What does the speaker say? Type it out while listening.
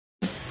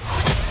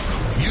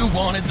You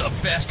wanted the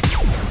best.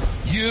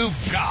 You've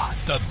got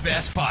the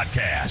best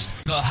podcast,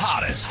 the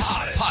hottest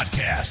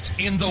podcast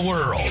in the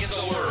world.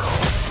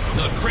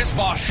 The Chris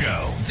Voss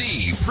Show,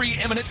 the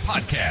preeminent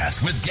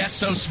podcast with guests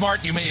so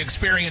smart you may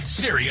experience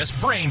serious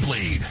brain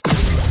bleed.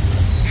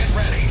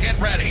 Get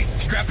ready.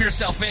 Strap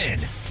yourself in.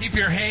 Keep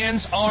your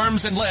hands,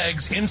 arms, and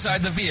legs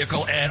inside the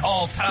vehicle at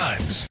all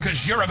times,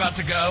 because you're about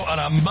to go on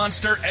a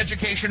monster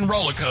education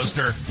roller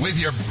coaster with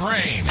your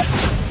brain.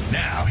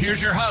 Now,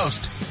 here's your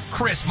host,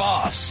 Chris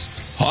Voss.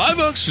 Hi,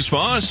 folks. Chris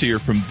Voss here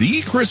from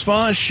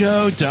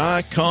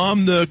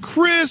thechrisvossshow.com,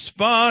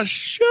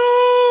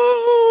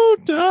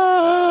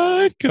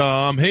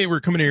 thechrisvossshow.com. Hey,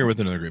 we're coming here with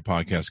another great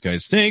podcast,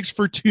 guys. Thanks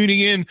for tuning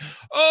in.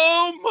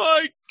 Oh,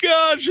 my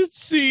gosh, it's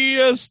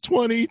CES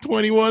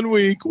 2021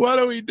 week. What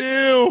do we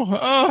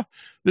do?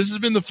 This has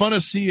been the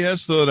funnest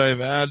CES, though, that I've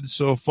had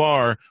so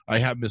far. I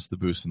have missed the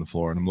boost on the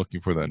floor, and I'm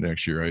looking for that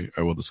next year.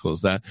 I will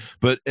disclose that.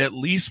 But at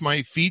least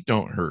my feet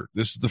don't hurt.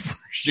 This is the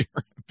first year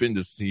I've been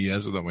to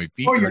CES without my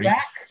feet hurting. Your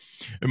back?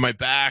 And my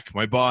back,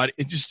 my body,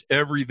 and just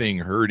everything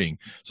hurting.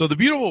 So the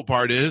beautiful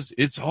part is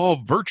it's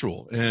all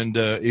virtual. And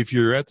if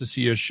you're at the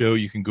CES show,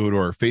 you can go to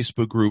our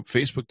Facebook group,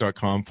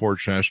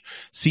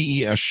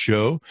 facebook.com/CES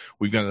show.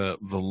 We've got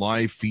the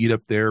live feed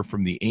up there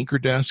from the anchor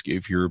desk.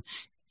 If you're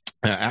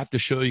at the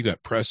show, you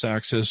got press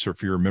access, or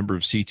if you're a member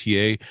of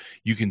CTA,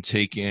 you can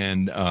take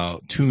and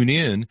tune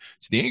in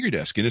to the anchor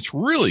desk, and it's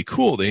really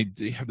cool. They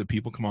have the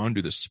people come on,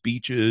 do the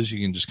speeches.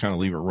 You can just kind of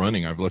leave it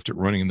running. I've left it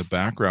running in the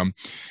background,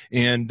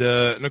 and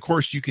of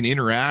course you can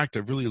interact.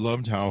 I've really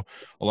loved how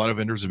a lot of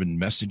vendors have been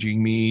messaging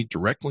me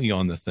directly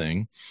on the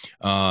thing,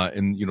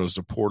 and there's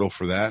a portal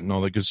for that and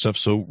all that good stuff.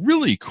 So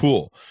really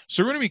cool.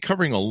 So we're going to be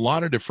covering a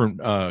lot of different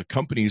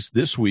companies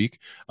this week,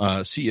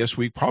 CES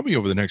week, probably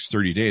over the next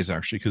 30 days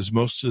actually, because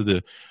most of the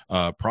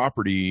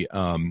property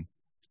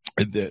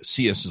the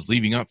CS is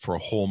leaving up for a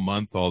whole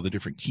month, all the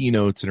different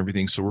keynotes and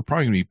everything. So we're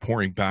probably going to be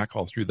pouring back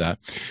all through that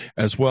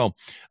as well.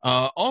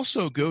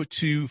 Also go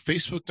to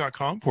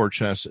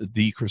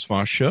facebook.com/The Chris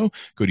Voss Show.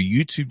 Go to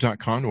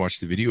youtube.com to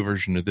watch the video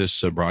version of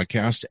this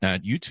broadcast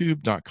at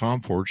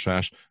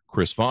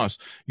youtube.com/Chris Voss.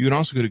 You can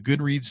also go to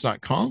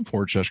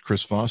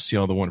goodreads.com/Chris Voss, see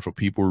all the wonderful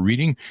people we're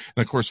reading.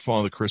 And of course,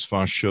 follow the Chris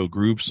Voss Show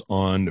groups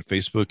on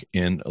Facebook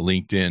and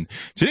LinkedIn.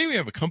 Today we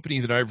have a company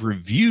that I've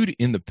reviewed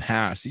in the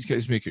past. These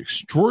guys make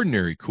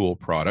extraordinary cool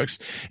products.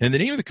 And the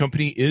name of the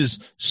company is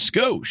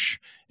Scosche.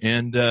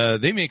 And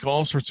they make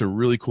all sorts of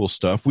really cool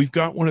stuff. We've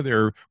got one of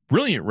their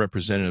brilliant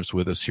representatives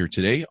with us here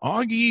today,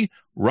 Augie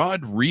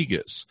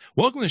Rodriguez.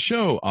 Welcome to the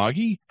show,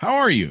 Augie. How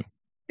are you?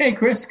 Hey,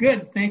 Chris.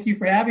 Good. Thank you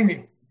for having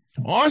me.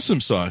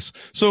 Awesome sauce.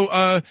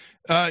 So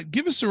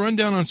give us a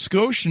rundown on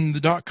Scosche and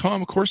the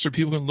 .com. Of course, are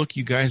people going to look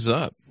you guys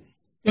up?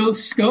 So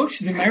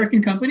Scosche is an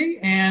American company,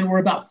 and we're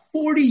about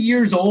 40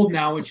 years old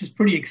now, which is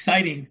pretty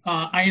exciting.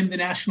 I am the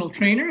national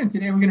trainer, and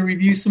today we're going to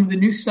review some of the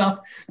new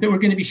stuff that we're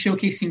going to be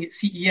showcasing at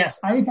CES.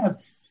 I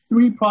have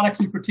 3 products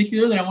in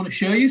particular that I want to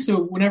show you,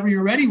 so whenever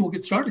you're ready, we'll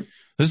get started.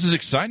 This is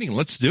exciting.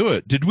 Let's do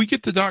it. Did we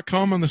get the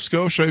 .com on the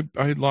Scosche?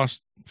 I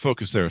lost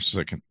focus there a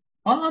second.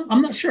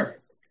 I'm not sure.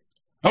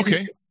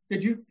 Okay.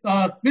 Did you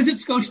visit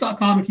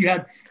Scosche.com if you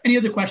have any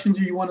other questions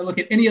or you want to look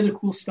at any other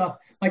cool stuff?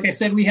 Like I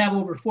said, we have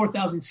over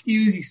 4,000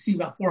 SKUs. You see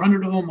about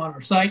 400 of them on our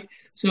site.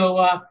 So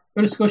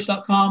go to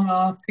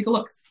Scosche.com, take a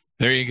look.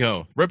 There you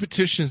go.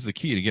 Repetition is the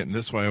key to getting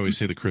this. That's why I always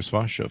say the Chris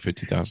Voss Show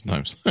 50,000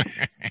 times.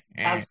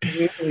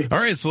 Absolutely. All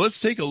right, so let's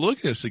take a look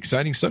at this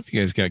exciting stuff you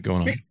guys got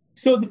going on.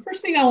 So the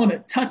first thing I want to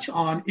touch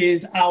on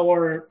is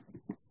our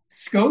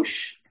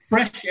Scosche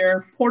Fresh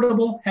Air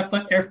Portable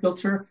HEPA Air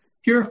Filter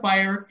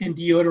Purifier and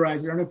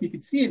Deodorizer. I don't know if you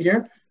can see it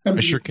here.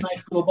 Comes in this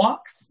nice little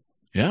box.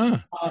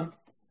 Yeah.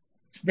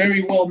 It's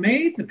very well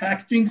made. The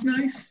packaging's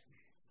nice.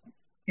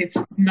 It's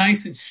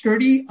nice and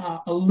sturdy,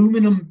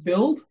 aluminum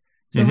build.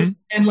 So,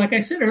 And like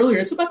I said earlier,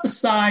 it's about the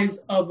size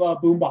of a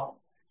boom bottle.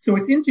 So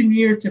it's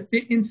engineered to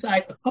fit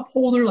inside a cup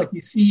holder like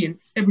you see in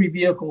every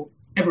vehicle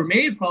ever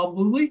made,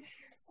 probably.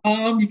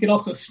 You could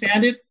also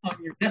stand it on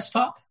your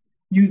desktop,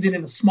 use it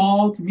in a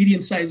small to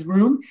medium-sized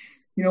room.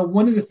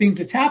 One of the things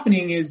that's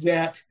happening is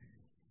that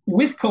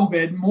with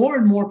COVID, more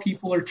and more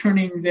people are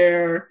turning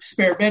their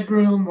spare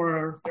bedroom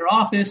or their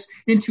office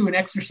into an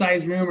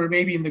exercise room or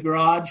maybe in the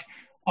garage.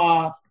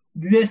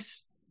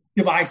 This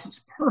device is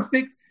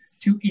perfect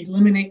to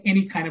eliminate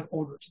any kind of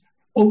odors.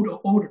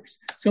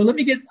 So let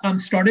me get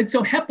started.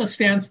 So HEPA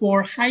stands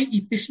for High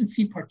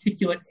Efficiency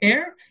Particulate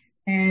Air,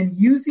 and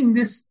using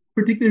this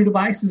particular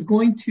device is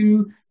going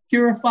to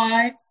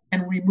purify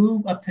and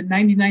remove up to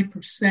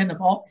 99%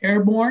 of all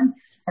airborne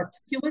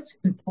particulates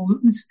and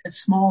pollutants as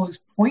small as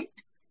 0.3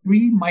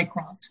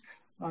 microns.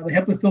 The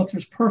HEPA filter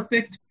is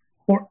perfect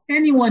for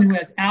anyone who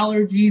has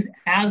allergies,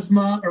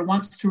 asthma, or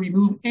wants to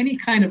remove any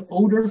kind of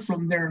odor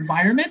from their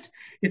environment.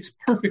 It's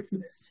perfect for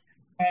this.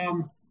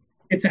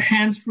 It's a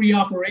hands-free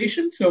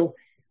operation, so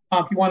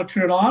if you want to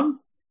turn it on,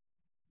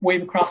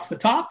 wave across the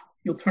top,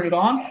 you'll turn it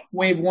on,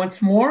 wave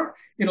once more,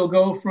 it'll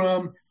go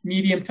from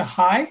medium to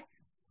high.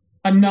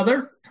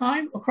 Another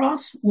time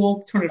across,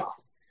 we'll turn it off.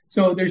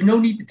 So there's no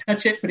need to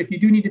touch it, but if you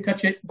do need to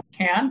touch it, you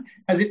can.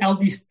 Has an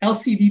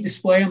LCD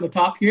display on the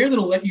top here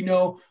that'll let you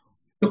know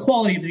the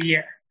quality of the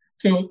air.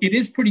 So it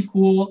is pretty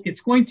cool.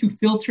 It's going to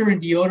filter and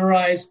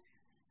deodorize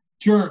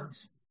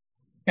germs,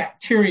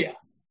 bacteria,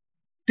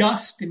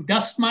 dust and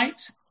dust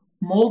mites,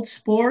 mold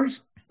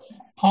spores,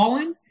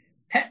 pollen,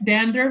 pet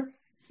dander,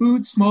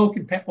 food, smoke,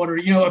 and pet odor.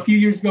 You know, a few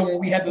years ago when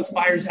we had those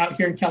fires out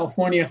here in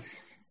California,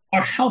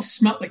 our house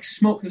smelled like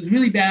smoke. It was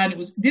really bad.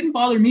 It didn't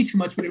bother me too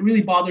much, but it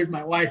really bothered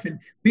my wife. And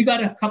we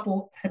got a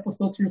couple HEPA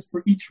filters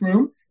for each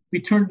room. We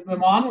turned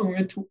them on when we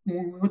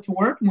went to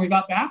work. When we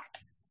got back,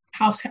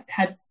 house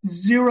had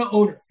zero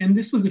odor. And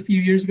this was a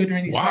few years ago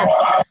during these fires.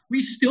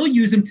 We still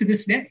use them to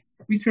this day.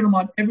 We turn them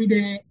on every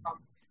day.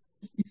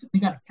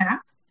 We got a cat,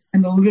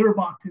 and the litter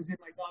box is in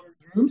my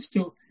daughter's room.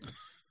 So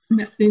turn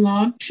that thing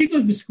on. She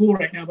goes to school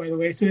right now, by the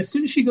way. So as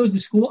soon as she goes to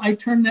school, I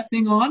turn that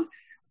thing on,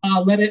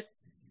 let it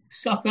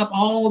suck up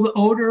all the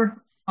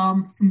odor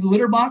from the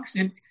litter box,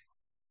 and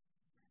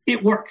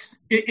it works.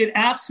 It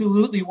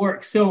absolutely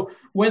works. So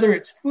whether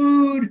it's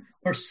food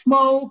or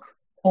smoke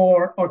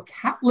or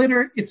cat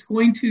litter, it's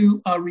going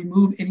to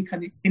remove any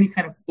kind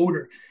of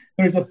odor.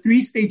 There's a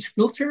 3-stage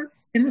filter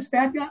in this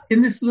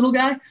little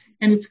guy,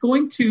 and it's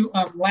going to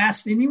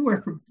last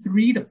anywhere from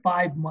 3 to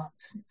 5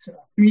 months. It's a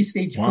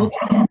 3-stage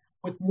filter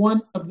with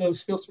one of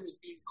those filters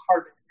being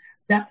carbon.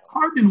 That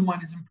carbon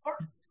one is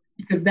important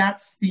because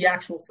that's the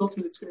actual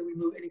filter that's going to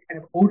remove any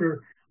kind of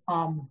odor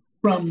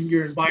from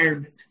your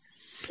environment.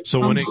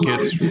 So when it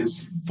gets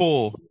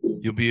full,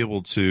 you'll be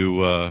able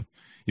to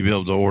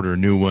order a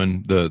new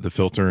one, the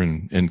filter,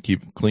 and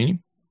keep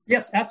cleaning.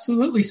 Yes,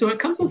 absolutely. So it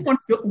comes with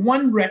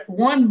one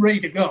ready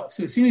to go.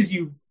 So as soon as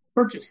you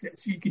purchase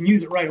this, you can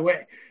use it right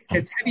away.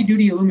 It's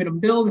heavy-duty aluminum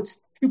build. It's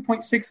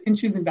 2.6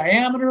 inches in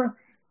diameter,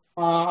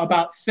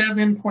 about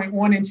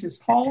 7.1 inches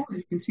tall, as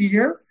you can see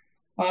here.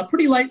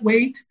 Pretty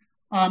lightweight.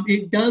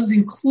 It does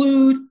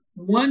include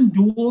one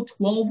dual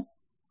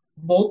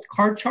 12-volt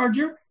car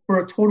charger for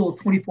a total of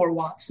 24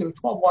 watts. So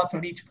 12 watts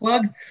on each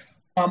plug.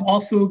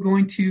 Also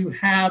going to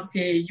have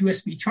a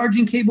USB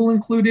charging cable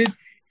included,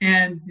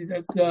 and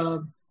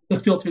the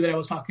filter that I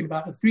was talking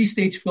about, a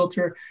 3-stage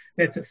filter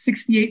that's a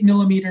 68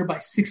 millimeter by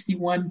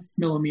 61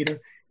 millimeter.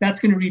 That's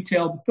going to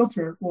the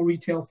filter will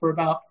retail for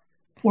about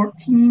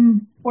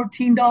 $14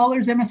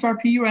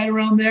 MSRP, right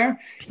around there.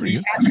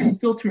 The actual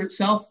filter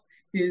itself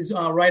is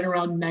right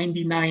around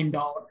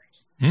 $99.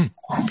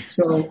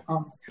 So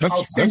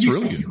that's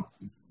really good.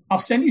 I'll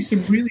send you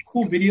some really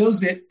cool videos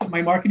that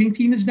my marketing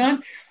team has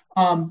done.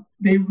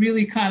 They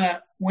really kind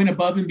of went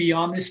above and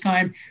beyond this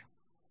time.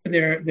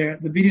 The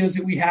videos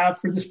that we have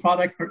for this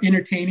product are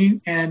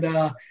entertaining,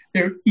 and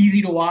they're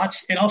easy to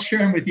watch. And I'll share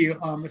them with you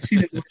as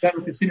soon as we're done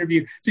with this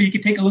interview, so you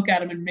can take a look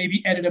at them and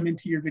maybe edit them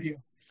into your video.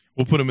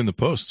 We'll put them in the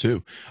post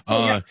too.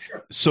 Sure.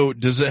 So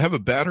does it have a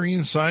battery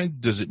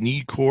inside? Does it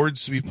need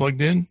cords to be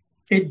plugged in?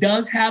 It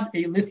does have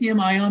a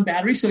lithium-ion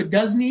battery, so it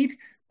does need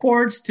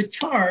cords to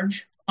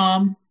charge,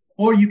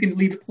 or you can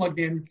leave it plugged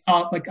in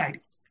like I do.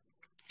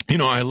 You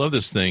know, I love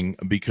this thing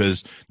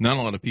because not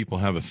a lot of people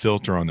have a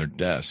filter on their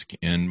desk.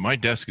 And my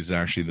desk is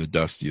actually the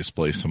dustiest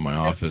place in my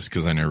office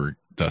because I never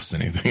dust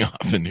anything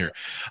off in here.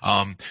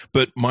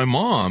 But my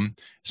mom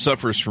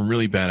suffers from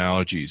really bad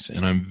allergies.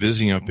 And I'm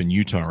visiting up in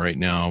Utah right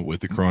now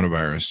with the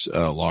coronavirus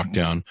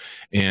lockdown.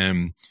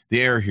 And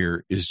the air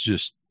here is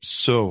just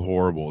so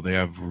horrible. They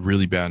have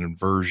really bad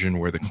inversion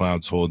where the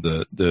clouds hold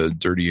the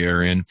dirty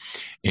air in.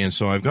 And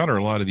so I've got her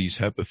a lot of these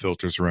HEPA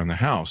filters around the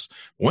house.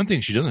 One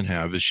thing she doesn't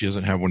have is she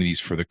doesn't have one of these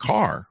for the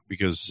car,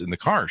 because in the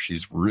car,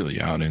 she's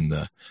really out in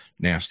the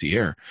nasty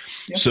air.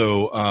 Yep.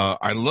 So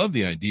I love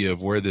the idea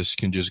of where this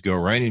can just go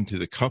right into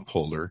the cup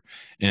holder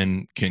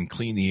and can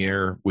clean the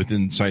air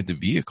inside the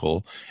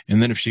vehicle.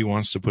 And then if she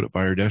wants to put it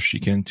by her desk, she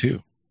can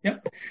too.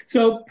 Yep.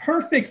 So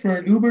perfect for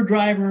an Uber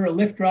driver, a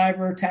Lyft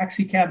driver,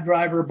 taxi cab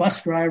driver,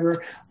 bus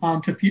driver,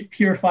 to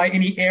purify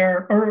any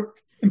air or,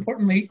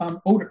 importantly,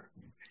 odor.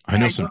 I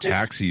know some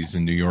taxis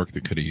in New York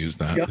that could have used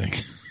that thing.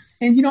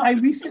 And, you know, I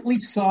recently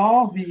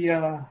saw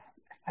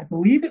I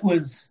believe it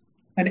was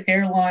an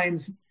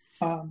airline's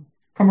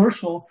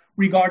commercial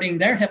regarding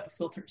their HEPA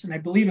filters. And I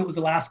believe it was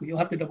Alaska. You'll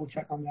have to double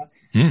check on that.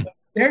 But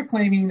they're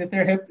claiming that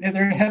their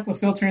HEPA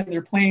filter in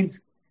their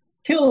planes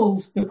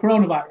kills the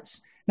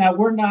coronavirus. Now,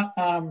 we're not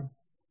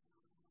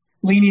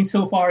leaning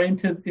so far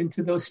into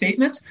those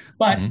statements,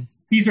 but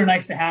these are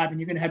nice to have, and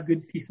you're going to have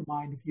good peace of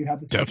mind if you have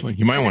this. Definitely.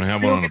 You might want to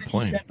have one on a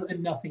plane. Better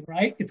than nothing,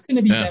 right? It's going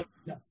to be better than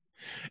nothing.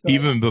 So,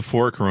 even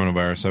before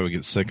coronavirus, I would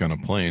get sick on a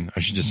plane. I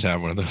should just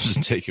have one of those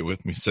and take it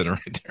with me, sit it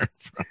right there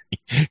in front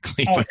of me,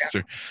 clean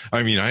myself.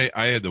 I mean,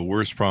 I had the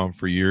worst problem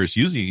for years,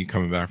 usually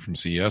coming back from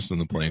CES on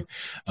the plane,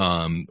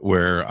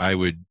 where I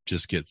would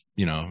just get,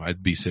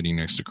 I'd be sitting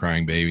next to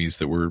crying babies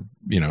that were,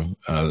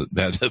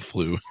 that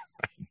flew.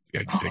 I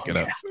had to pick it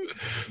up.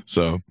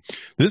 So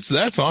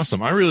that's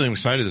awesome. I really am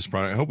excited this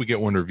product. I hope we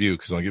get one review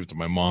because I'll give it to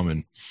my mom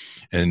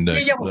and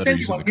we'll send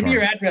you one. Give me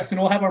your address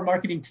and we'll have our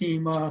marketing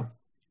team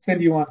send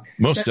you one.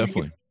 Most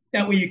definitely.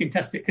 That way you can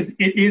test it because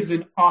it is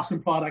an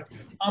awesome product.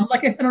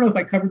 Like I said, I don't know if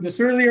I covered this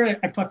earlier.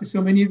 I've talked to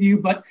so many of you,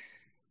 but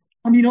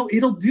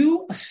it'll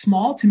do a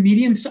small to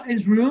medium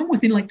sized room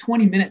within like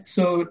 20 minutes.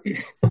 So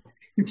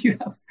if you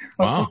have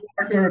a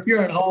coworker, or if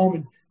you're at home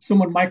and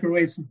someone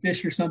microwaves some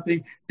fish or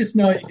something, just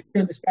know you can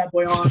turn this bad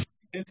boy on.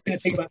 It's going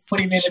to take about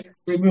 20 minutes to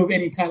remove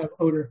any kind of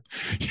odor.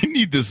 You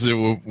need this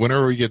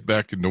whenever we get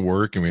back into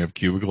work and we have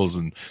cubicles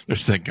and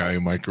there's that guy who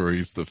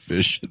microwaves the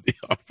fish in the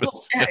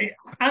office. Well, yeah,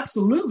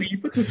 absolutely. You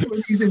put this one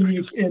of these in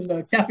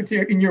the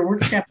cafeteria, in your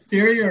work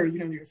cafeteria, or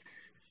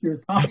your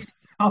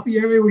coffee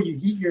area where you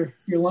heat your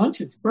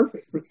lunch. It's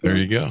perfect for things. There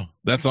you go.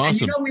 That's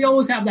awesome. And, we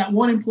always have that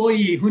one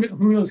employee who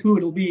knows who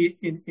it'll be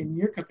in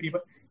your company,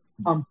 but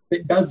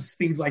that does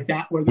things like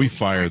that. Where we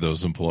fire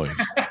those employees.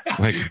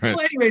 Well,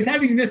 anyways,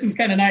 having this is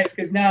kind of nice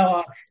because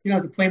now you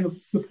don't have to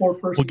blame the poor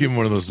person. We'll give him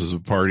one of those as a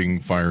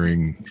parting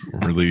firing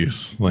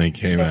release. Like,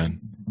 hey man,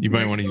 you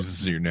might want to use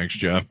this at your next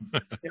job.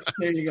 Yeah,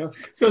 there you go.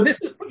 So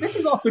this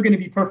is also going to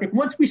be perfect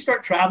once we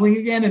start traveling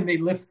again and they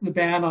lift the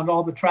ban on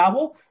all the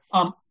travel.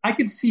 I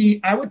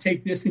would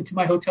take this into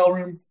my hotel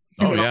room.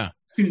 As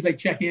soon as I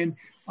check in,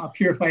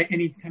 purify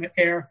any kind of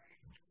air.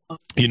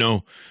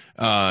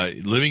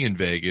 Living in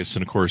Vegas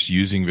and of course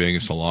using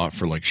Vegas a lot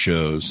for like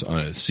shows,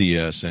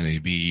 CES,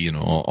 NAB,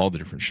 all the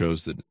different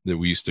shows that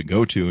we used to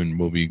go to and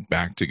we'll be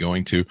back to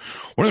going to.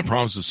 One of the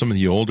problems with some of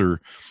the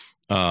older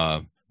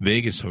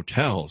Vegas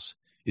hotels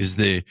is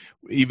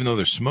even though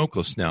they're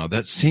smokeless now,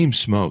 that same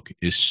smoke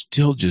is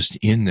still just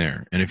in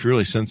there. And if you're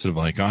really sensitive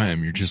like I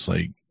am, you're just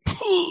like,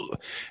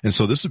 and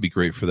so this would be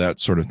great for that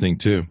sort of thing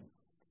too.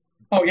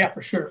 Oh yeah,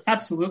 for sure.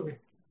 Absolutely.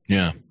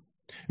 Yeah.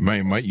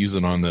 Might use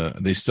it on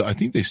I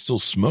think they still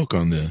smoke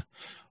on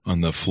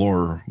the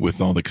floor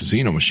with all the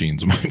casino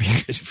machines. It might be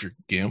good if you're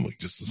gambling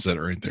just to set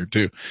it right there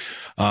too.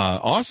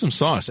 Awesome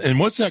sauce. And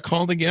what's that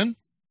called again?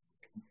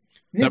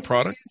 That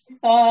product? Is,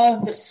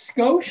 the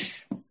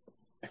Scosche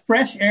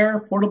Fresh Air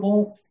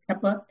Portable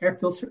HEPA Air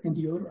Filter and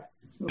Deodorant.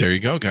 So, there you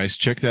go, guys.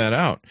 Check that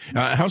out.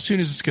 How soon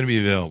is this going to be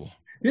available?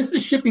 This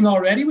is shipping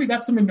already. We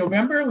got some in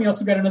November. We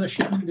also got another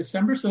shipment in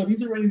December. So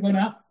these are ready to go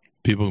now.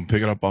 People can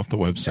pick it up off the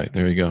website.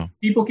 There you go.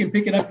 People can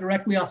pick it up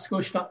directly off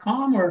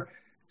Scosche.com or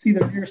see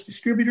the nearest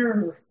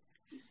distributor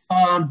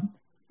or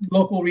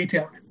local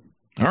retailer.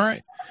 All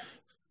right.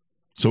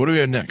 So what do we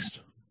have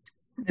next?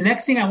 The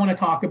next thing I want to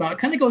talk about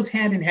kind of goes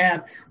hand in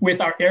hand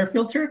with our air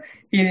filter.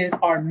 It is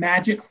our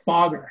Magic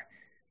Fogger.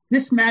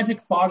 This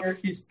Magic Fogger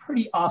is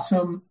pretty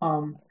awesome.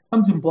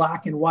 Comes in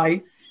black and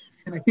white.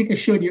 And I think I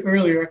showed you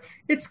earlier.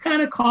 It's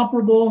kind of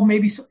comparable,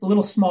 maybe a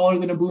little smaller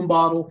than a boom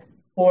bottle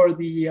or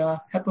the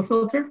HEPA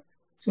filter.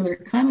 So they're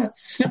kind of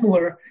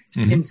similar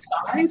in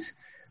size.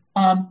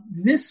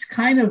 This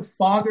kind of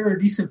fogger or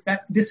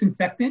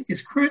disinfectant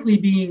is currently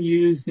being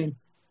used in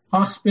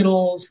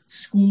hospitals,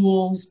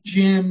 schools,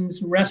 gyms,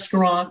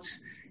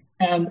 restaurants.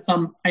 And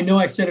I know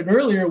I said it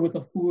earlier with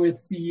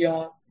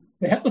the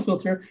HEPA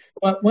filter,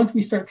 but once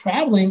we start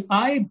traveling,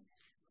 I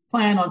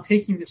plan on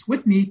taking this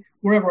with me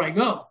wherever I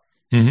go.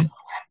 Mm-hmm.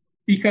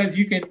 Because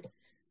you can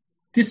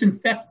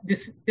disinfect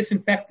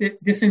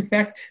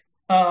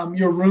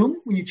your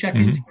room when you check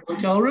into your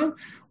hotel room,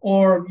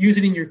 or use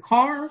it in your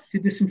car to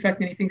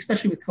disinfect anything,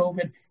 especially with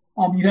COVID.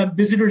 You have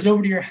visitors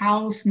over to your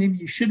house. Maybe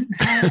you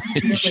shouldn't have.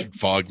 You should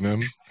fog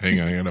them. Hang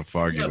on, I'm going to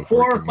fog you.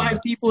 4 or 5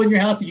 people in your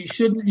house that you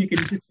shouldn't. You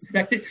can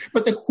disinfect it.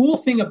 But the cool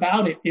thing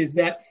about it is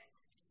that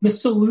the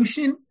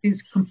solution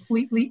is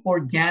completely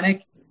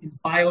organic and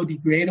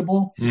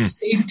biodegradable,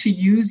 safe to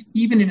use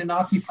even in an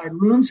occupied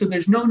room. So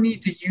there's no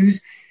need to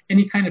use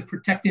any kind of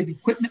protective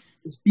equipment.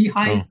 There's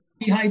beehive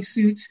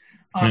suits.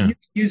 You can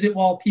use it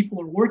while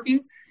people are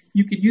working.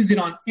 You could use it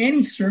on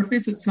any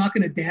surface. It's not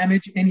going to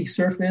damage any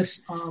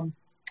surface.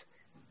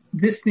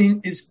 This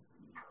thing is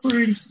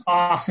pretty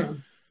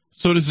awesome.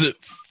 So does it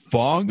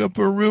fog up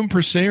a room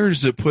per se, or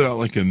does it put out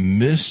like a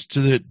mist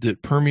that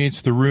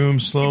permeates the room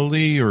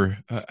slowly, or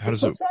how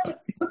does it?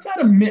 It puts out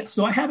a mist.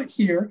 So I have it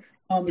here.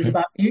 There's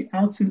about 8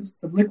 ounces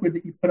of liquid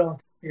that you put on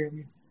here.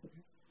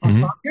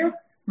 On top here. I don't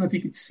know if you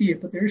can see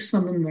it, but there's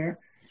some in there.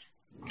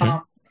 Okay.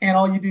 And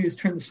all you do is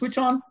turn the switch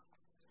on.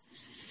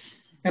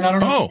 And I don't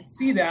know if you can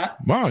see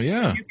that. Wow,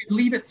 yeah. You can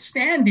leave it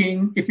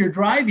standing if you're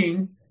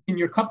driving in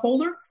your cup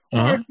holder,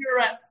 or if you're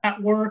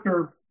at work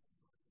or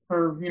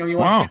you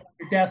want to sit at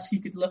your desk, you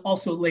could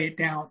also lay it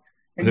down.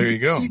 And there you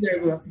go. See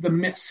there the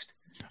mist.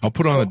 I'll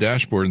put it on the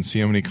dashboard and see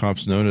how many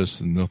cops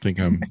notice, and they'll think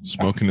I'm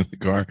smoking in the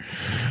car.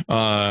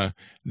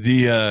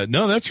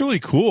 No, that's really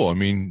cool. I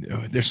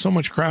mean, there's so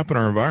much crap in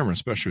our environment,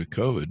 especially with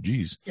COVID.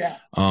 Jeez. Yeah.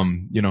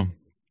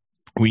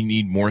 We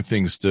need more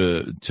things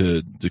to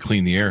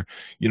clean the air.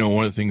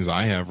 One of the things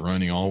I have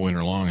running all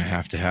winter long, I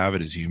have to have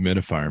it, is a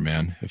humidifier,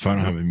 man. If I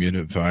don't have a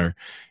humidifier,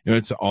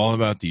 it's all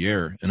about the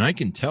air. And I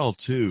can tell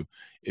too,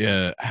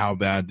 how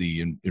bad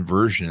the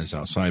inversion is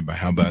outside by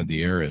how bad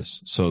the air is.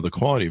 So the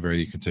quality of air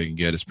you can take and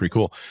get is pretty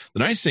cool. The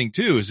nice thing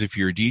too is if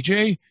you're a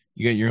DJ,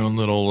 you got your own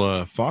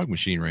little fog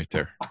machine right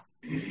there.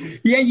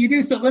 Yeah, you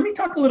do. So let me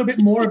talk a little bit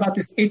more about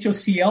this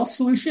HOCl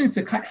solution. It's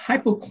a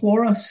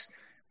hypochlorous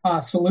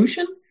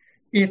solution.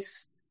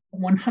 It's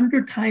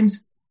 100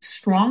 times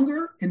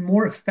stronger and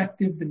more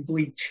effective than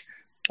bleach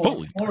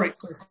or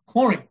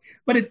chlorine.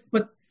 But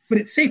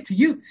it's safe to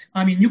use.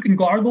 I mean, you can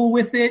gargle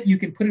with it. You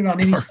can put it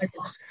on any type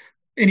of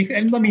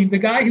and I mean, the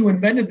guy who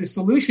invented the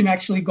solution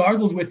actually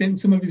gargles with it in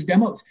some of his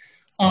demos.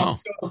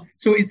 So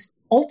it's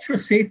ultra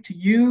safe to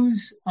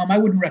use. I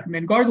wouldn't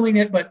recommend gargling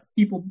it, but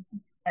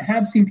I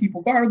have seen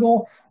people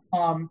gargle.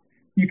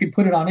 You can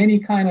put it on any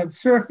kind of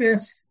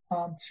surface,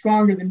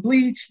 stronger than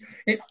bleach.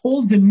 It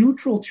holds a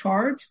neutral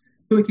charge,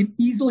 so it can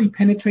easily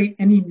penetrate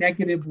any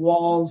negative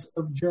walls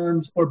of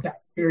germs or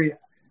bacteria.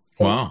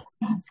 Wow.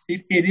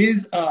 It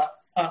is a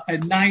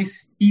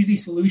nice, easy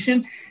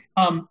solution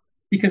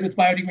because it's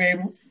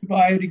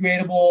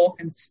biodegradable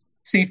and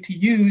safe to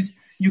use.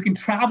 You can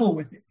travel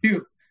with it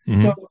too.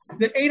 Mm-hmm. So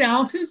the 8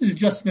 ounces is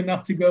just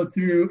enough to go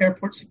through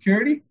airport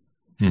security.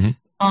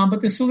 Mm-hmm.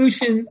 But the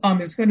solution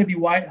is going to be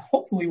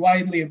hopefully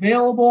widely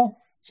available.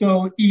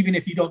 So even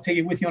if you don't take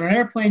it with you on an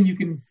airplane, you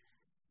can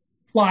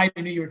fly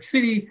to New York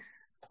City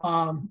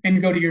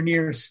and go to your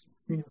nearest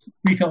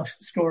retail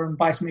store and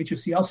buy some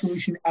HFCL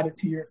solution, add it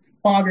to your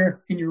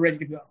fogger, and you're ready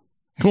to go.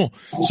 Cool.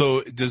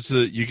 So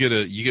you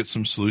get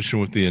some solution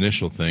with the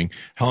initial thing?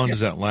 How long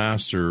does that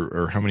last,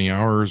 or how many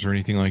hours, or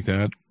anything like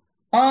that?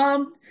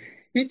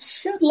 It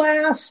should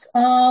last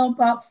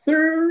about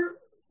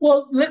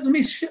Well, let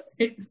me.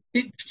 It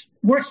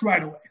works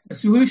right away. The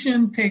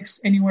solution takes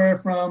anywhere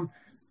from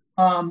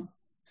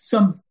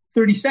some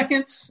 30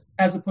 seconds,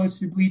 as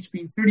opposed to bleach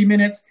being 30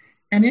 minutes,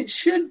 and it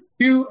should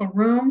do a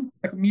room,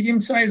 like a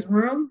medium-sized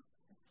room.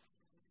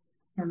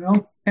 I don't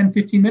know, 10,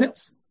 15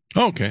 minutes.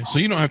 Okay, so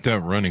you don't have to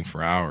have it running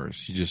for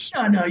hours. You just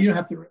no, you don't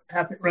have to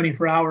have it running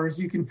for hours.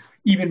 You can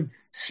even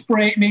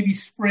spray.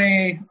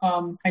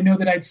 I know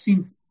that I've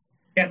seen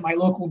at my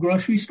local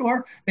grocery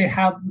store, they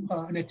have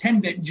an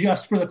attendant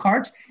just for the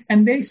carts,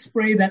 and they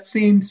spray that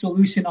same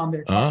solution on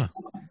their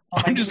carts.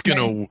 I'm just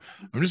gonna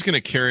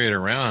carry it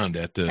around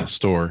at the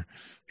store.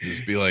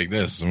 Just be like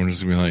this. I'm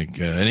just gonna be like,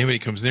 anybody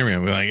comes near me,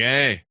 I'm gonna be like,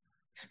 hey,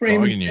 spray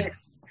me.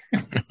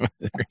 There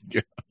you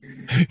go.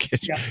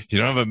 You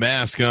don't have a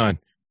mask on.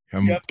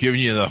 I'm giving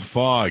you the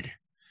fog.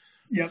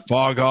 Yep.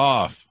 Fog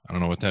off. I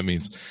don't know what that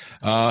means.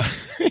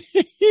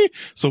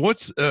 So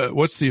what's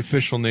the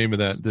official name of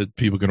that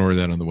people can order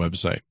that on the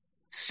website?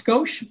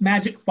 Scosche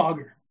Magic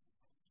Fogger.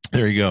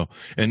 There you go.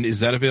 And is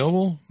that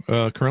available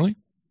currently?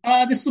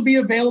 This will be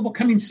available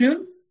coming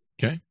soon.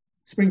 Okay.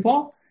 Spring,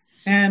 fall.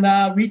 And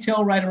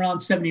retail right around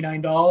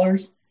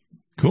 $79.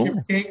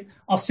 Cool.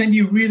 I'll send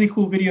you really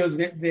cool videos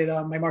that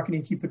my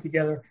marketing team put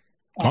together.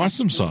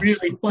 Awesome sauce.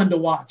 Really fun to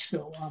watch.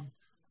 So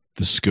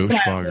the Scosche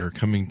Fogger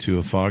coming to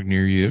a fog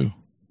near you.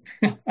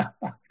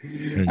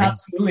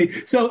 Absolutely.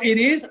 So it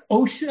is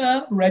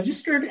OSHA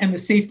registered, and the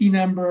safety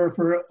number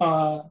for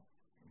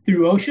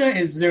through OSHA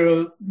is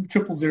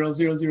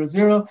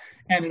 0000000,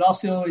 and it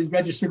also is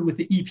registered with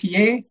the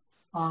EPA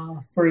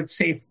for its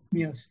safe.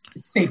 It's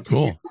safe.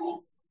 Cool.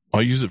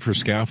 I'll use it for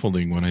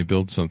scaffolding when I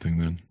build something.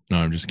 Then no,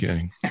 I'm just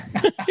kidding. So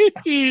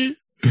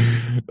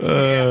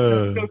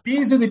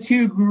these are the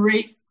two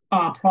great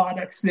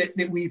products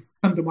that we've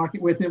come to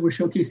market with that we're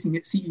showcasing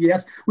at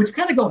CES, which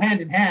kind of go hand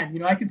in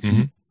hand. I can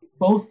see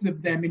both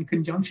of them in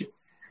conjunction.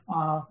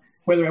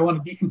 Whether I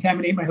want to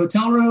decontaminate my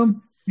hotel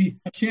room, breathe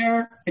fresh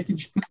air, I can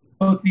just put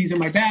both of these in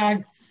my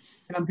bag,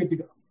 and I'm good to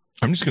go.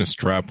 I'm just going to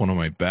strap one on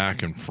my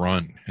back and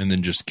front, and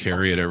then just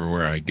carry it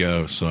everywhere I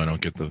go, so I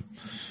don't get the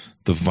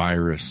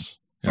virus.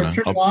 Or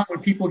turn it on when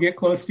people get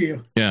close to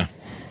you. Yeah.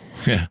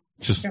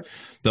 Just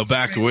they'll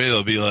back away.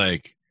 They'll be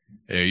like,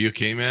 "Hey, are you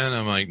okay, man?"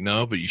 I'm like,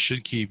 "No, but you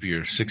should keep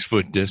your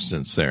 6-foot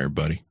distance there,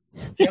 buddy."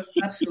 Yep,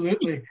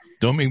 absolutely.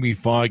 Don't make me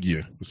fog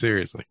you.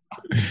 Seriously.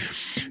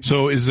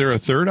 So is there a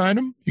third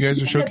item you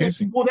guys are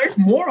showcasing? Well, there's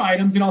more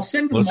items, and I'll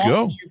send them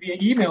all to you via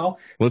email.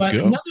 Let's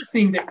go. Another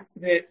thing that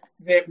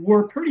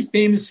we're pretty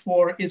famous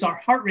for is our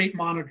heart rate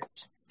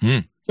monitors.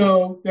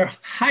 So they're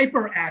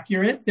hyper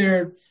accurate.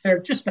 They're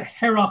just a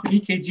hair off an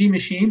EKG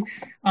machine.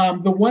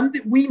 The one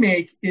that we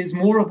make is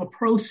more of a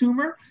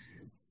prosumer.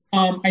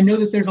 I know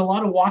that there's a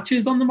lot of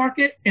watches on the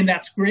market, and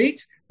that's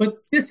great. But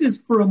this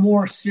is for a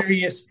more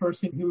serious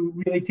person who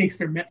really takes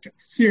their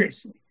metrics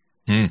seriously.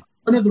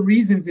 One of the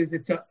reasons is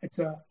it's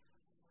an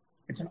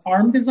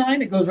arm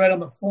design. It goes right on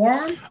the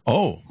forearm.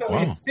 Oh, so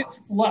wow. It sits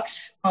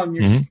flush on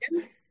your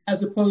skin,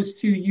 as opposed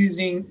to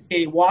using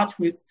a watch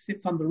which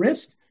sits on the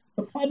wrist.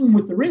 The problem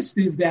with the wrist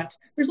is that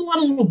there's a lot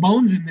of little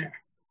bones in there.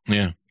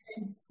 Yeah.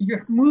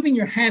 You're moving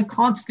your hand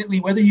constantly,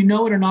 whether you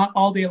know it or not,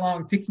 all day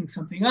long, picking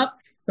something up.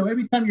 So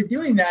every time you're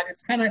doing that,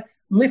 it's kind of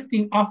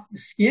lifting off the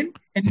skin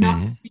and not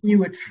giving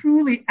you a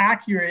truly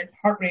accurate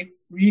heart rate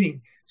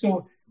reading.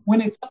 So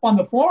when it's up on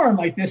the forearm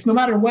like this, no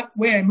matter what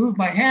way I move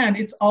my hand,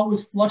 it's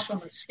always flush on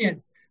the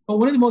skin. But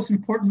one of the most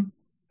important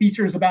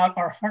features about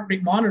our heart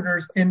rate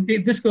monitors, and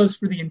this goes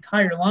for the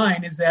entire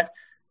line, is that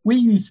we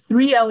use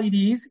 3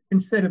 LEDs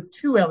instead of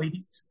 2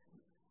 LEDs.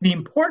 The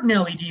important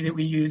LED that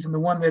we use, and the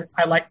one that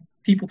I like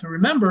people to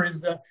remember,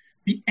 is the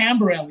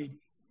amber LED.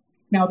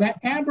 Now, that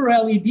amber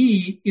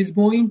LED is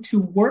going to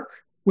work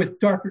with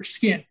darker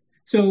skin.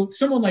 So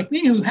someone like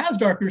me who has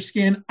darker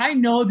skin, I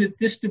know that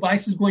this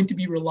device is going to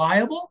be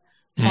reliable.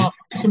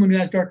 Someone who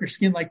has darker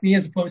skin like me,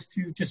 as opposed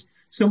to just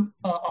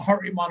a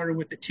heart rate monitor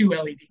with the 2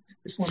 LEDs.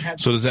 This one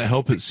has. So does that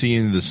help it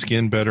see the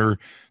skin better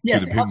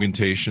Yes, through the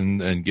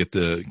pigmentation and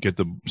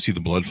see the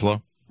blood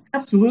flow?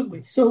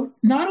 Absolutely. So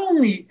not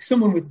only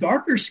someone with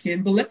darker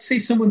skin, but let's say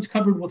someone's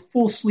covered with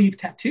full sleeve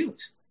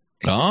tattoos.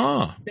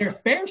 They're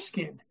fair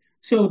skinned,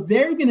 so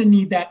they're going to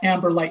need that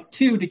amber light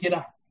too to get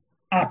a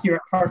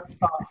accurate heart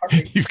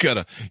rate. You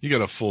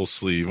got a full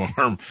sleeve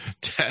arm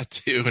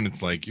tattoo, and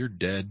it's like you're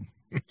dead.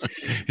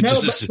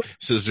 It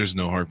says there's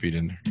no heartbeat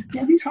in there.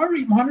 Yeah, these heart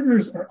rate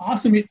monitors are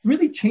awesome. It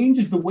really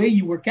changes the way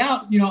you work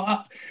out.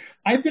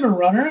 I've been a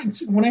runner, and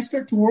when I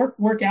start to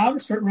work out or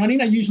start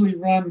running, I usually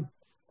run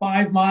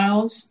 5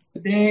 miles a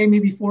day,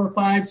 maybe 4 or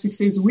 5, 6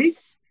 days a week,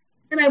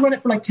 and I run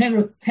it for like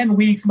 10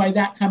 weeks. By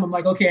that time, I'm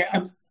like, okay,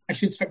 I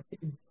should start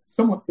getting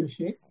somewhat good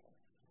shape.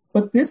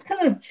 But this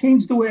kind of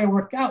changed the way I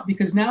work out,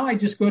 because now I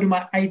just go to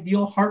my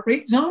ideal heart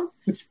rate zone,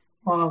 which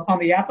on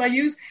the app I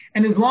use.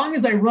 And as long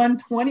as I run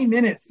 20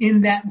 minutes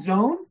in that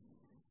zone,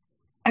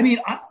 I mean,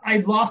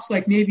 I've lost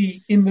like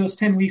maybe in those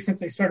 10 weeks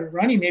since I started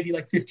running, maybe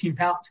like 15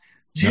 pounds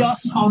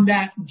just on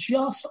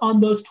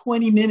those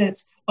 20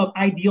 minutes of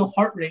ideal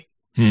heart rate.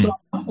 So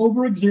I'm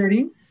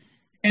overexerting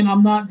and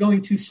I'm not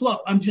going too slow.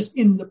 I'm just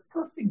in the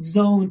perfect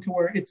zone to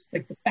where it's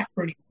like the fat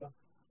burning zone.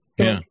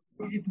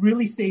 So it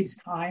really saves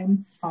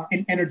time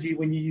and energy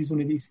when you use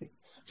one of these things.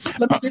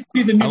 Let me get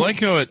to the new. I like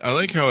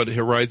how it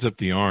rides up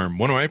the arm.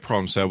 One of my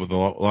problems I have with a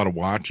lot of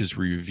watches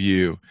we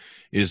review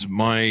is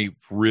my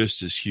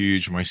wrist is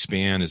huge. My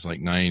span is like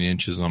 9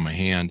 inches on my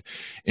hand,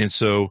 and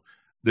so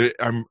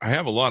I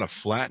have a lot of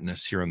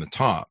flatness here on the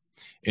top.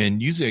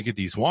 And usually I get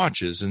these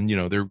watches, and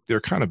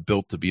they're kind of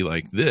built to be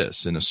like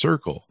this in a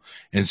circle.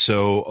 And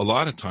so a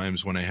lot of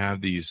times when I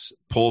have these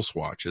pulse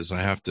watches,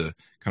 I have to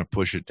kind of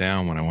push it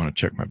down when I want to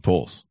check my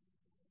pulse.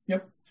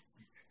 Yep.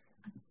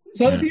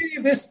 So the beauty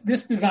of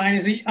this design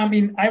is,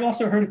 I've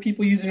also heard of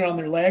people using it on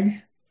their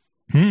leg.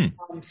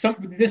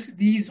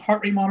 These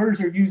heart rate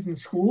monitors are used in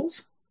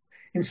schools,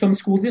 in some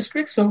school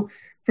districts. So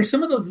for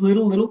some of those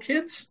little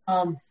kids,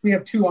 we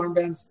have 2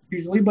 armbands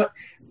usually, but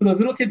for those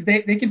little kids,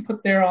 they can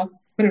put it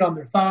on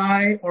their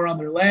thigh or on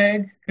their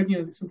leg,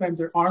 because sometimes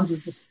their arms are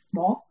just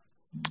small.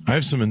 I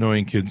have some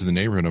annoying kids in the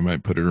neighborhood. I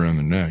might put it around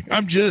their neck.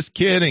 I'm just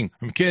kidding.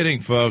 I'm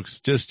kidding, folks.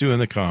 Just doing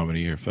the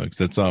comedy here, folks.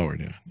 That's all we're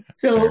doing.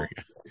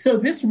 So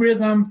this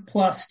Rhythm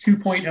Plus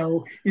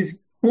 2.0 is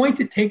going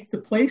to take the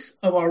place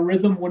of our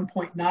Rhythm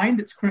 1.9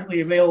 that's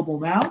currently available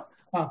now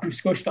through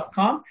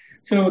Scosche.com.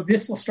 So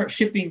this will start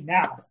shipping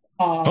now.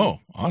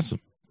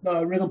 Awesome.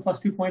 The Rhythm Plus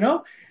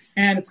 2.0.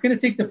 And it's going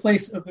to take the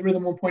place of the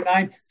Rhythm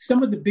 1.9.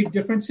 Some of the big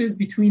differences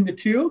between the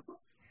two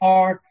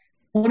are,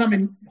 one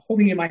I'm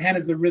holding in my hand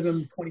is the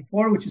Rhythm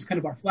 24, which is kind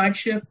of our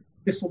flagship.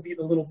 This will be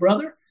the little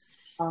brother.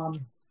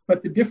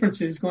 But the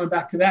differences, going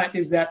back to that,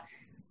 is that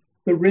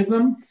the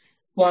Rhythm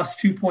Plus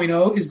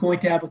 2.0 is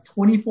going to have a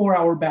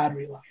 24-hour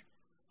battery life.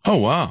 Oh,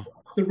 wow.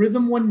 The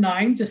Rhythm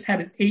 1.9 just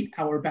had an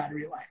 8-hour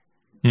battery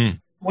life.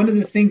 One of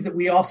the things that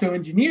we also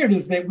engineered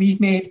is that we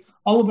made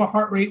all of our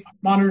heart rate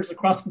monitors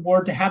across the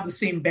board to have the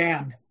same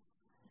band.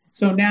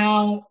 So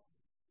now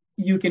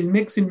you can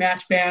mix and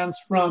match bands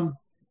from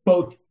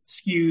both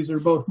SKUs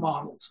or both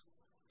models.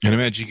 And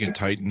imagine you can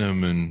tighten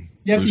them and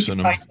loosen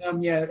them. Tighten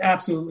them. Yeah,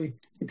 absolutely.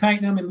 You can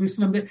tighten them and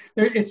loosen them.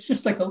 It's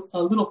just like a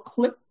little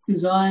clip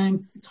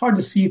design. It's hard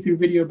to see through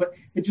video, but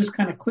it just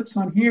kind of clips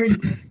on here.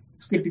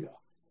 It's good to go.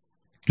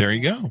 There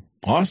you go.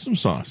 Awesome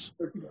sauce.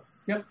 Good to go.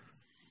 Yep.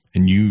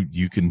 And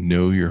you can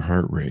know your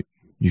heart rate.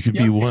 You could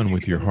be one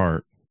with your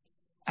heart.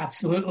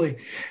 Absolutely.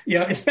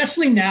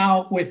 Especially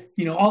now with,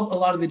 a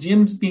lot of the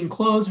gyms being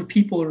closed or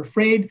people are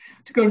afraid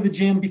to go to the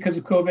gym because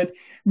of COVID.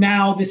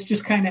 Now this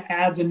just kind of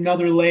adds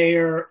another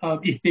layer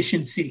of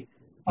efficiency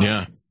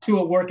to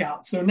a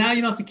workout. So now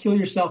you don't have to kill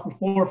yourself for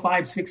 4,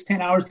 5, 6,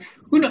 10 hours.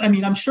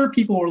 I'm sure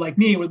people were like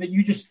me, where that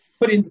you just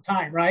put in the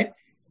time, right?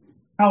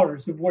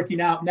 Hours of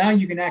working out. Now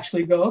you can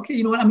actually go, okay,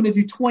 you know what? I'm going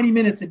to do 20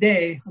 minutes a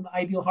day on the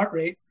ideal heart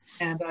rate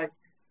and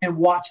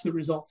watch the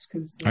results.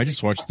 Because I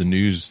just watch the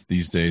news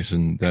these days,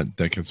 and that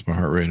gets my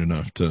heart rate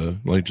enough to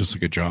just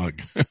like a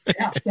jog.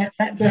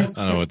 That does.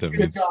 I don't know what that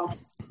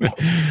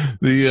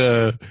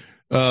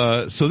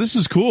means. So this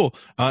is cool.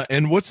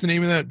 And what's the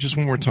name of that? Just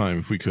one more time,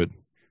 if we could.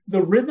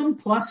 The Rhythm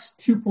Plus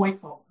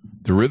 2.0.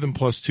 The Rhythm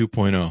Plus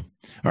 2.0. All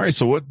right.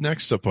 So what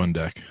next up on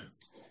deck?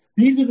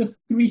 These are the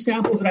 3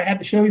 samples that I had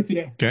to show you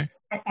today. Okay.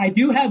 I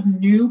do have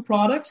new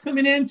products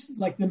coming in,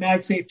 like the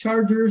MagSafe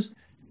chargers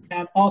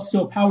and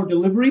also power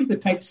delivery, the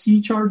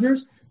Type-C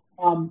chargers.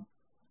 I'm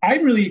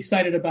really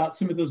excited about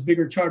some of those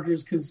bigger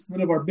chargers, because one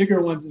of our bigger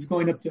ones is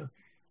going up to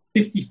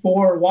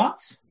 54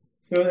 watts.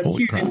 So that's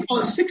huge.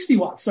 It's 60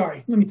 watts.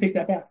 Sorry. Let me take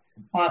that back.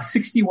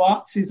 60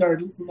 watts is our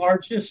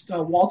largest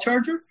wall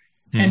charger.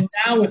 And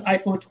now with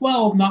iPhone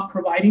 12 not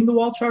providing the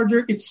wall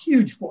charger, it's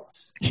huge for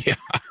us. Yeah.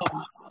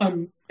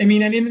 And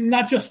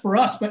not just for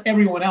us, but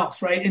everyone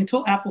else, right?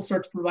 Until Apple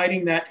starts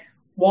providing that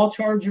wall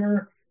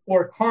charger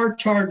or car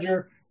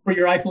charger for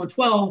your iPhone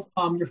 12,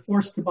 you're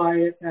forced to buy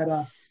it at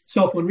a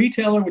cell phone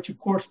retailer, which of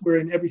course we're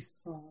in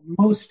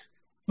most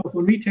cell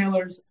phone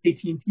retailers,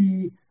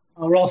 AT&T.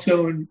 We're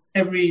also in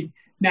every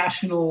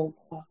national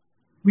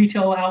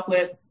retail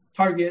outlet,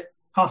 Target,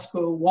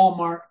 Costco,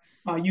 Walmart,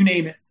 you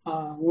name it.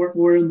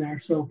 We're in there.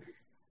 So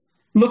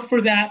look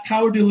for that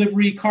power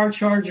delivery car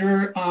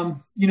charger.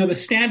 The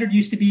standard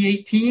used to be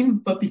 18,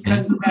 but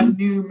because that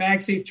new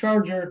MagSafe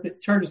charger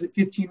that charges at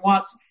 15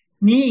 watts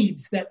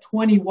needs that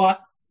 20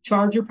 watt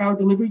charger, power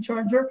delivery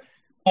charger.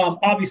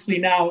 Obviously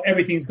now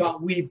everything's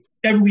gone. We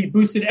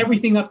boosted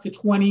everything up to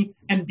 20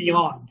 and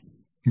beyond.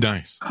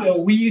 Nice.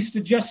 So we used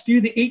to just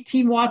do the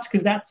 18 watts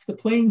because that's the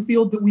playing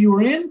field that we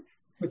were in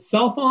with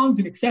cell phones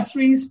and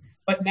accessories.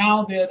 But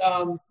now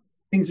that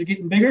things are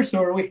getting bigger,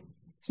 so are we.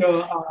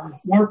 So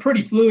we're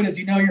pretty fluid. As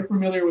you know, you're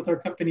familiar with our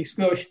company,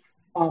 Scosche.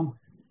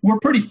 We're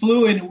pretty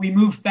fluid and we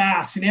move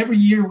fast. And every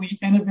year we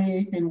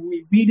innovate and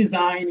we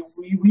redesign and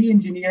we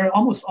re-engineer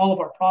almost all of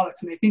our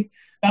products. And I think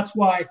that's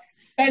why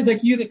guys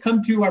like you that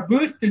come to our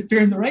booth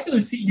during the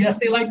regular CES,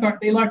 they like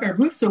our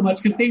booth so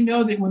much because they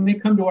know that when they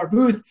come to our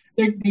booth,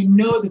 they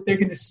know that they're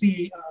going to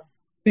see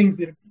things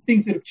that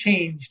have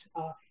changed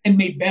and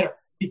made better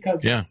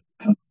because. Yeah.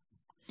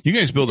 You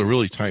guys build a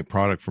really tight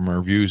product from our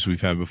reviews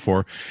we've had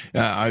before.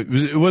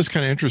 It was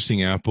kind of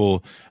interesting.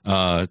 Apple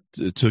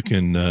took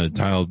and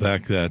dialed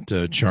back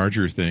that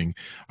charger thing.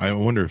 I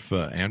wonder if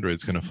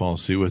Android's going to follow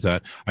suit with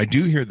that. I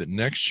do hear that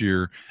next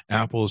year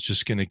Apple is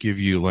just going to give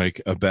you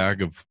like a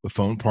bag of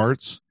phone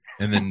parts,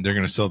 and then they're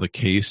going to sell the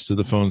case to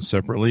the phone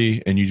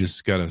separately, and you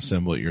just got to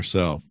assemble it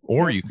yourself.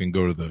 Or you can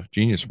go to the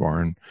Genius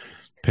Bar and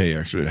pay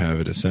extra to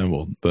have it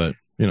assembled. But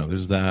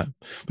there's that.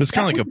 But it's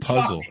kind of like a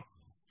puzzle.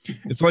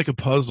 It's like a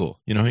puzzle.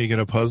 You know how you get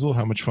a puzzle?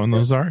 How much fun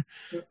those are?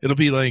 It'll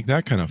be like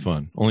that kind of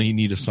fun. Only you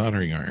need a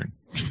soldering iron.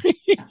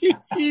 Yeah,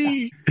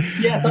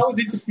 it's always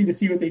interesting to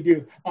see what they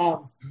do.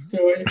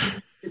 So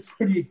it's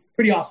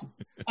pretty awesome.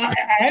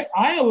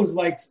 I always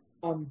liked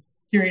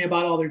hearing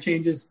about all their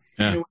changes.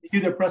 Yeah. When they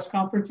do their press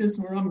conferences,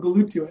 I'm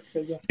glued to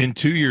it. In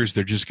 2 years,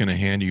 they're just going to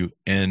hand you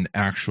an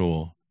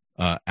actual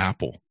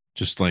apple,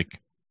 just like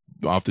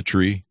off the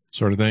tree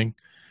sort of thing.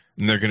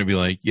 And they're going to be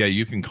like, yeah,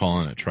 you can call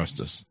on it.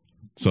 Trust us.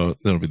 So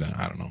that'll be that.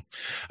 I don't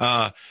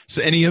know.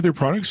 So any other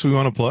products we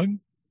want to plug?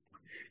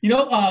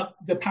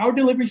 The power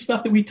delivery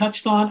stuff that we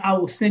touched on, I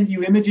will send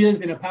you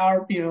images in a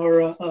or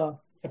a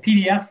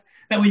PDF.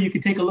 That way you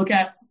can take a look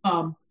at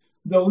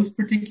those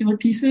particular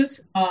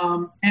pieces.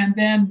 And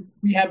then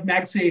we have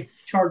MagSafe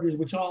chargers,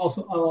 which I'll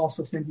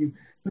also send you.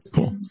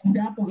 Cool. The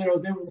examples that I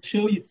was able to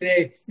show you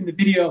today in the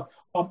video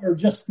are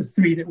just the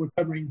three that we're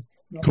covering.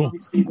 Cool.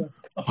 Obviously the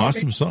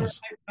awesome sauce.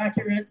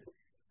 Accurate.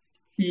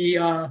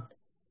 The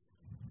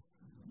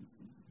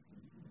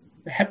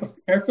HEPA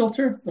air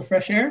filter, the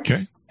fresh air,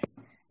 okay,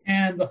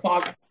 and the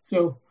fog.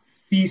 So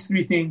these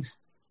three things.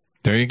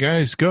 There you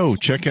guys go.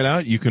 Check it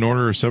out. You can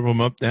order several of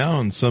them up now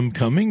and some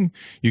coming.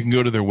 You can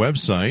go to their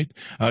website.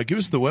 Give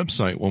us the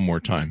website one more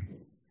time.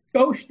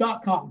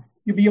 Scosche.com.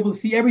 You'll be able to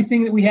see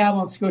everything that we have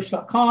on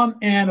Scosche.com.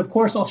 And, of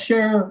course, I'll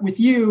share with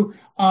you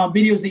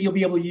videos that you'll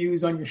be able to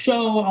use on your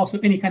show. Also,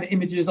 any kind of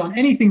images on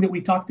anything that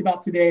we talked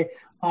about today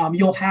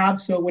you'll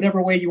have. So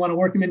whatever way you want to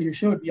work them into your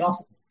show, it'd be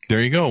awesome. There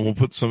you go. We'll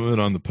put some of it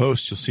on the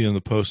post. You'll see on the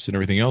post and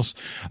everything else.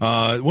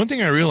 One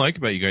thing I really like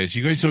about you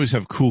guys always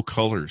have cool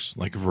colors,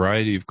 like a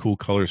variety of cool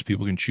colors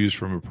people can choose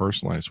from and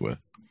personalize with.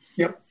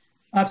 Yep,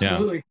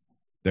 absolutely. Yeah.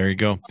 There you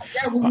go.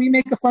 Yeah, we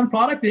make a fun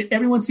product that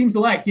everyone seems to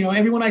like.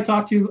 Everyone I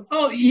talk to,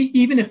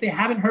 even if they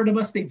haven't heard of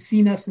us, they've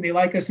seen us and they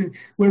like us, and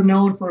we're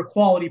known for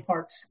quality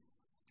parts.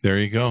 There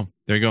you go.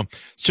 Let's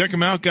check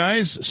them out,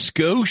 guys.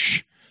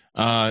 Scosche.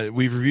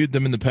 We've reviewed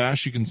them in the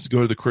past. You can go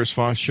to the Chris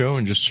Voss Show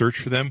and just search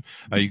for them.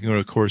 You can go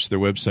to, of course, their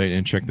website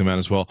and check them out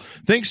as well.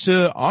 Thanks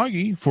to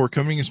Augie for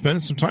coming and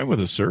spending some time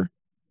with us, sir.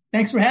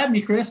 Thanks for having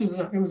me, Chris. It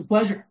was a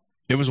pleasure.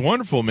 It was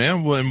wonderful,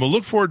 man. Well, and we'll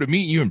look forward to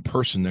meeting you in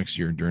person next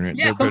year during it.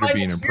 Yeah, there better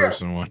be an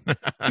in-person one.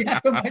 Yeah,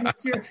 come by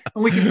next year.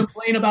 And we can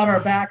complain about our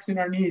backs and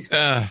our knees.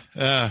 I'm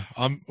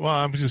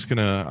just going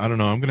to, I don't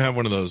know. I'm going to have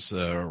one of those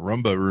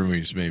rumba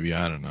roomies, maybe.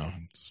 I don't know.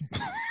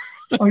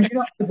 What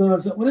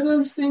are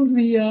those things?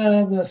 The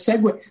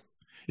Segways.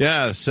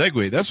 Yeah, the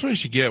Segway. That's what I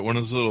should get. One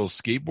of those little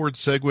skateboard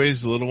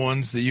Segways, the little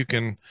ones that you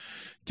can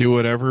do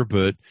whatever.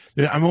 But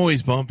I'm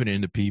always bumping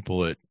into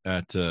people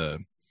at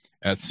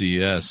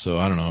CES, so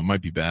I don't know. It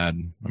might be bad.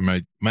 I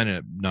might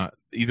not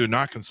either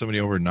knocking somebody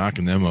over or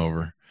knocking them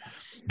over.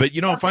 But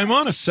if I'm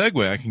on a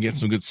Segway, I can get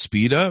some good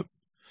speed up.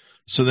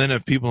 So then,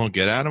 if people don't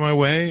get out of my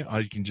way,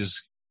 I can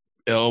just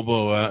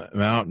elbow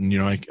them out, and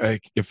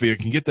if I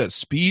can get that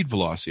speed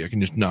velocity, I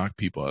can just knock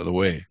people out of the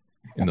way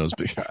in those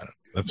big.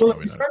 That's well,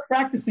 if you start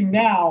practicing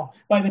now,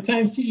 by the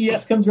time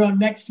CES comes around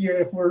next year,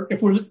 if we're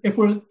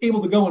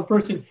able to go in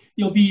person,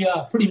 you'll be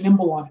pretty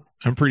nimble on it.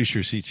 I'm pretty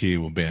sure CTA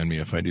will ban me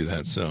if I do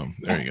that. So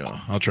there you go.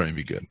 I'll try and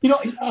be good.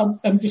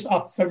 I'm just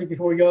off the subject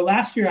before we go.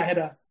 Last year I had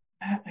a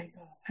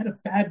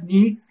bad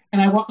knee,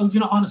 and I was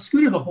on a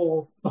scooter the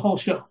whole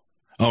show.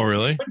 Oh,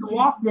 really? I couldn't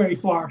walk very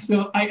far,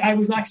 so I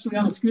was actually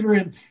on a scooter.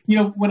 And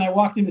when I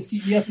walked into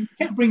CES, we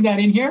can't bring that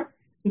in here.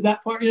 is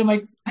that far? I'm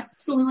like,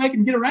 that's the only way I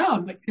can get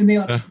around. Like, and they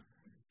like,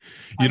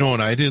 you know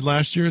what I did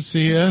last year at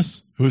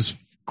CES? It was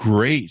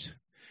great.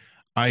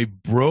 I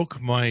broke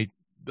my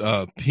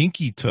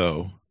pinky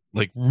toe,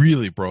 like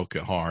really broke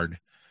it hard.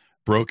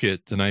 Broke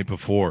it the night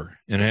before,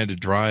 and I had to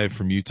drive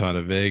from Utah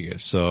to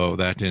Vegas, so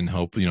that didn't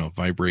help.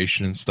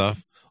 Vibration and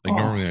stuff. Like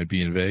normally I'd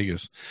be in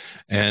Vegas,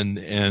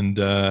 and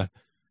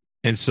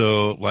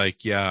so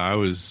like I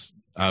was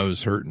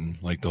hurting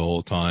like the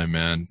whole time,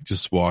 man.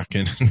 Just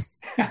walking.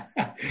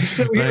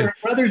 So we were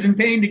brothers in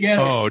pain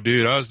together. Oh,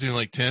 dude, I was doing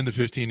like 10 to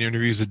 15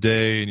 interviews a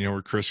day, and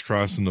we're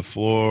crisscrossing the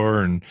floor,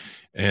 and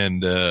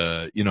and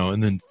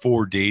then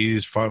 4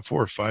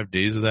 or 5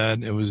 days of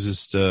that, it was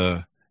just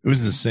it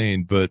was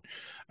insane. But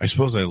I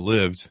suppose I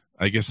lived.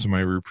 I guess my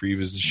reprieve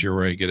is this year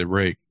where I get a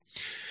break.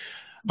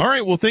 All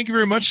right. Well, thank you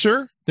very much,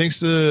 sir. Thanks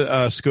to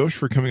Scosche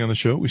for coming on the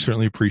show. We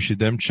certainly appreciate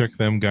them. Check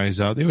them guys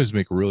out. They always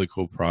make really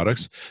cool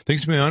products.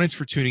 Thanks to my audience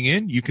for tuning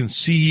in. You can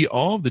see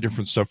all the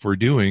different stuff we're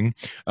doing.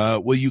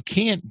 Well, you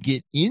can't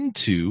get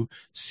into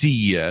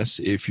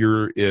CES if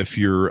you're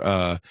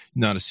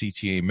not a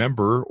CTA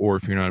member, or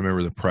if you're not a member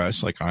of the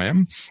press like I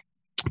am.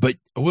 But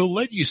we'll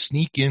let you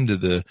sneak into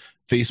the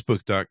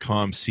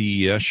Facebook.com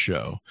CES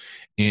show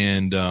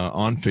and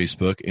on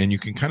Facebook, and you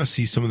can kind of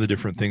see some of the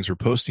different things we're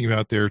posting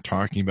about there,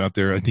 talking about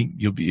there. I think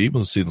you'll be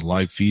able to see the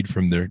live feed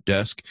from their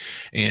desk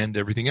and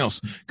everything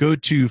else. Go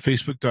to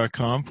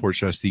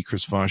Facebook.com/The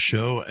Chris Voss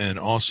Show, and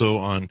also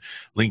on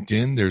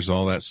LinkedIn, there's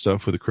all that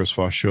stuff with the Chris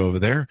Voss Show over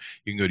there.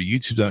 You can go to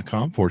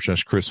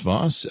YouTube.com/Chris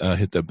Voss,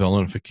 hit that bell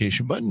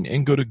notification button,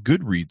 and go to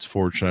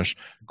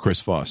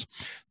Goodreads/Chris Voss.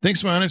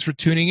 Thanks, my audience, for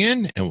tuning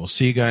in, and we'll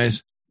see you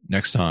guys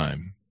next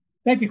time.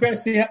 Thank you,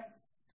 Chris. See ya.